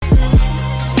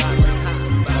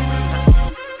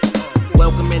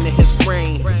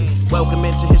brain. Welcome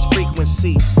into his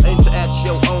frequency. Enter at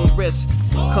your own risk.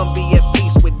 Come be at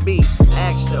peace with me.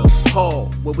 Ask the Paul,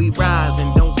 where we rise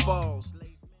and don't fall.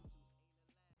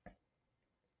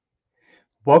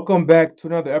 Welcome back to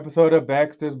another episode of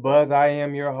Baxter's Buzz. I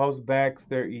am your host,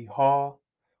 Baxter E. Hall.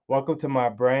 Welcome to my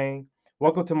brain.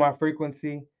 Welcome to my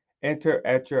frequency. Enter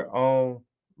at your own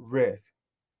risk.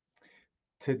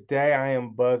 Today I am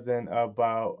buzzing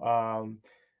about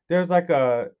there's like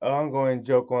a ongoing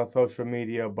joke on social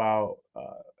media about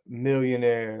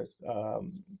millionaires,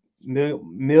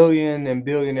 million and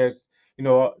billionaires,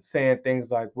 saying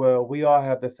things like, well, we all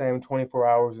have the same 24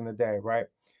 hours in a day, right?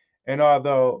 And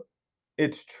although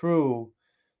it's true,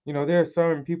 there are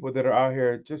certain people that are out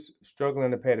here just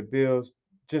struggling to pay the bills,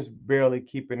 just barely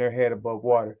keeping their head above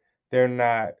water. They're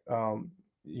not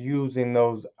using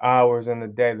those hours in the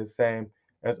day the same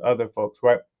as other folks,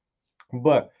 right?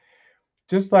 But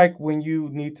just like when you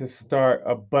need to start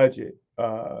a budget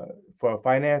for a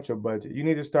financial budget, you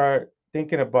need to start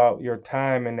thinking about your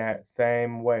time in that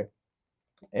same way.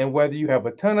 And whether you have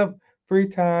a ton of free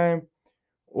time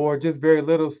or just very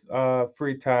little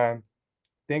free time,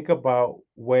 think about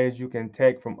ways you can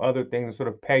take from other things and sort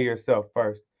of pay yourself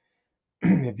first.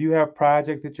 If you have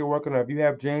projects that you're working on, if you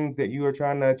have dreams that you are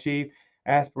trying to achieve,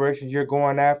 aspirations you're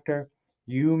going after,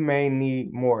 you may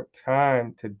need more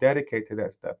time to dedicate to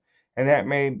that stuff. And that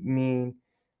may mean,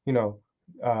 you know,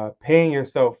 paying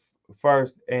yourself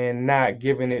first and not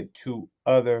giving it to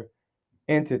other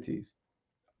entities.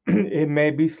 It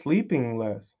may be sleeping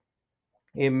less.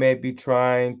 It may be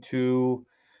trying to,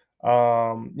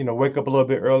 wake up a little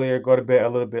bit earlier, go to bed a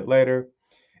little bit later.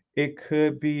 It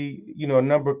could be, a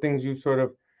number of things you sort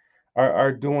of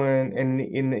are doing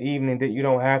in the evening that you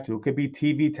don't have to. It could be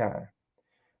TV time.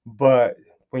 But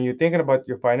when you're thinking about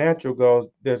your financial goals,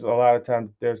 there's a lot of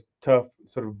times there's tough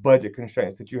sort of budget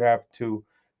constraints that you have to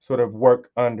sort of work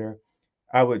under.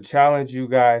 I would challenge you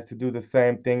guys to do the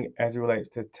same thing as it relates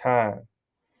to time.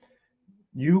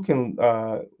 You can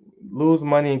lose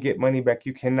money and get money back.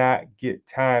 You cannot get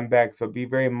time back. So be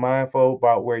very mindful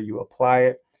about where you apply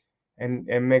it, and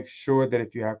make sure that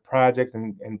if you have projects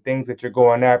and things that you're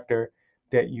going after,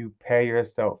 that you pay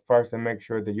yourself first and make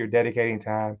sure that you're dedicating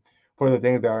time for the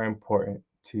things that are important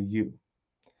to you.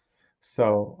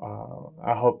 So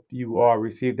I hope you all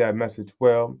received that message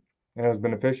well and it was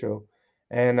beneficial.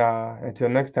 And until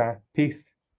next time,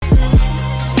 peace.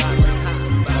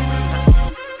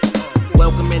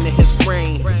 Welcome into his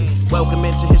brain. Welcome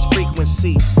into his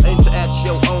frequency. Enter at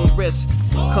your own risk.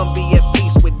 Come be at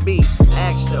peace with me.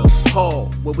 Ask the Paul,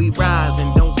 where we rise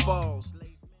and don't fall.